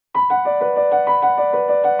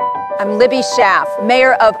I'm Libby Schaff,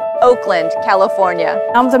 Mayor of Oakland, California.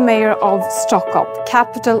 I'm the Mayor of Stockholm,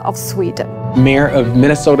 capital of Sweden. Mayor of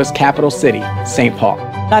Minnesota's capital city, St. Paul.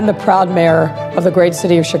 I'm the proud mayor of the great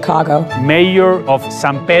city of Chicago. Mayor of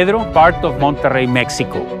San Pedro, part of Monterrey,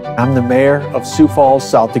 Mexico. I'm the mayor of Sioux Falls,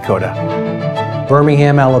 South Dakota.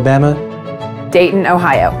 Birmingham, Alabama. Dayton,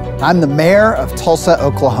 Ohio. I'm the mayor of Tulsa,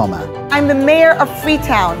 Oklahoma. I'm the mayor of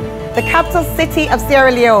Freetown, the capital city of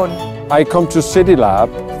Sierra Leone. I come to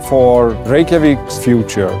CityLab for Reykjavik's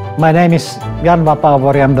future. My name is Jan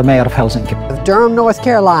Vapaavuori. I'm the mayor of Helsinki. Of Durham, North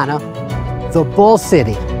Carolina, the Bull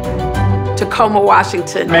City. Tacoma,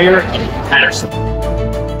 Washington. Mayor Patterson.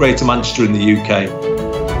 Greater Manchester in the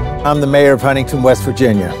UK. I'm the mayor of Huntington, West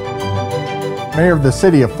Virginia. Mayor of the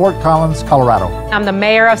city of Fort Collins, Colorado. I'm the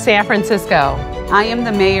mayor of San Francisco. I am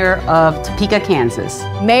the mayor of Topeka, Kansas.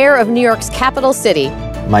 Mayor of New York's capital city.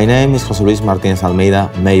 My name is José Luis Martínez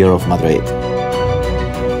Almeida, mayor of Madrid.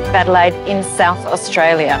 Adelaide in South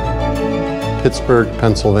Australia. Pittsburgh,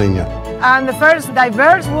 Pennsylvania. I'm the first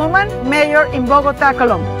diverse woman mayor in Bogotá,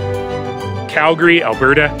 Colombia. Calgary,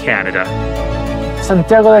 Alberta, Canada.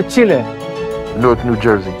 Santiago de Chile. Newark, New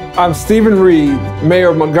Jersey. I'm Stephen Reed, mayor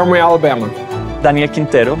of Montgomery, Alabama. Daniel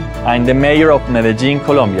Quintero. I'm the mayor of Medellín,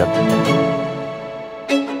 Colombia.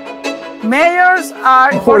 Mayors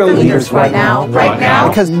are important leaders right now.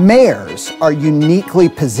 Because mayors are uniquely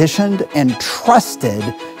positioned and trusted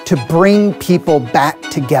to bring people back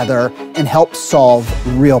together and help solve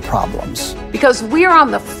real problems. Because we're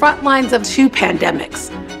on the front lines of two pandemics,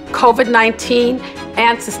 COVID-19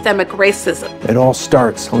 and systemic racism. It all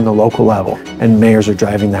starts on the local level, and mayors are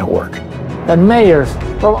driving that work. And mayors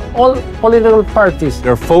from all political parties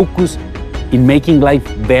are focused in making life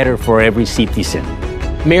better for every citizen.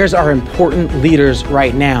 Mayors are important leaders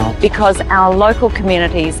right now. Because our local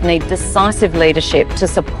communities need decisive leadership to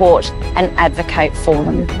support and advocate for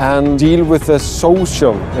them. And deal with the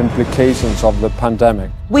social implications of the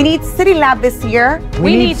pandemic. We need CityLab this year.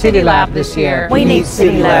 We need CityLab this year. We need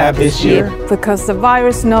CityLab this year. Because the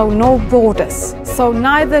virus knows no borders, so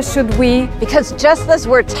neither should we. Because just as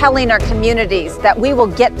we're telling our communities that we will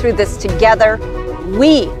get through this together,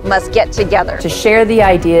 we must get together to share the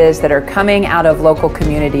ideas that are coming out of local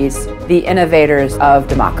communities, the innovators of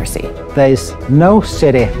democracy. There is no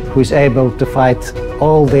city who is able to fight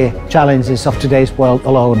all the challenges of today's world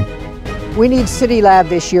alone. We need CityLab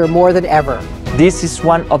this year more than ever. This is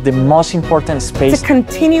one of the most important spaces to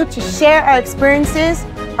continue to share our experiences,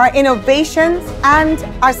 our innovations, and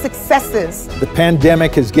our successes. The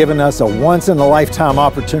pandemic has given us a once-in-a-lifetime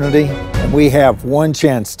opportunity, and we have one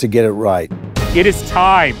chance to get it right. It is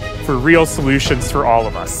time for real solutions for all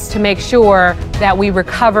of us. To make sure that we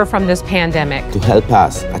recover from this pandemic. To help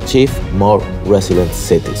us achieve more resilient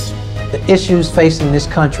cities. The issues facing this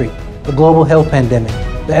country, the global health pandemic,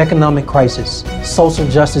 the economic crisis, social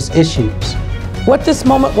justice issues. What this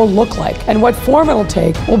moment will look like and what form it will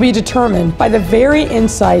take will be determined by the very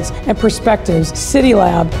insights and perspectives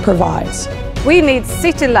CityLab provides. We need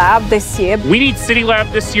CityLab this year. We need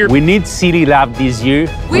CityLab this year. We need CityLab this year.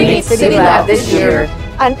 We need CityLab this year.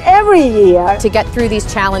 And every year. To get through these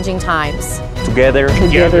challenging times. Together.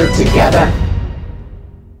 Together.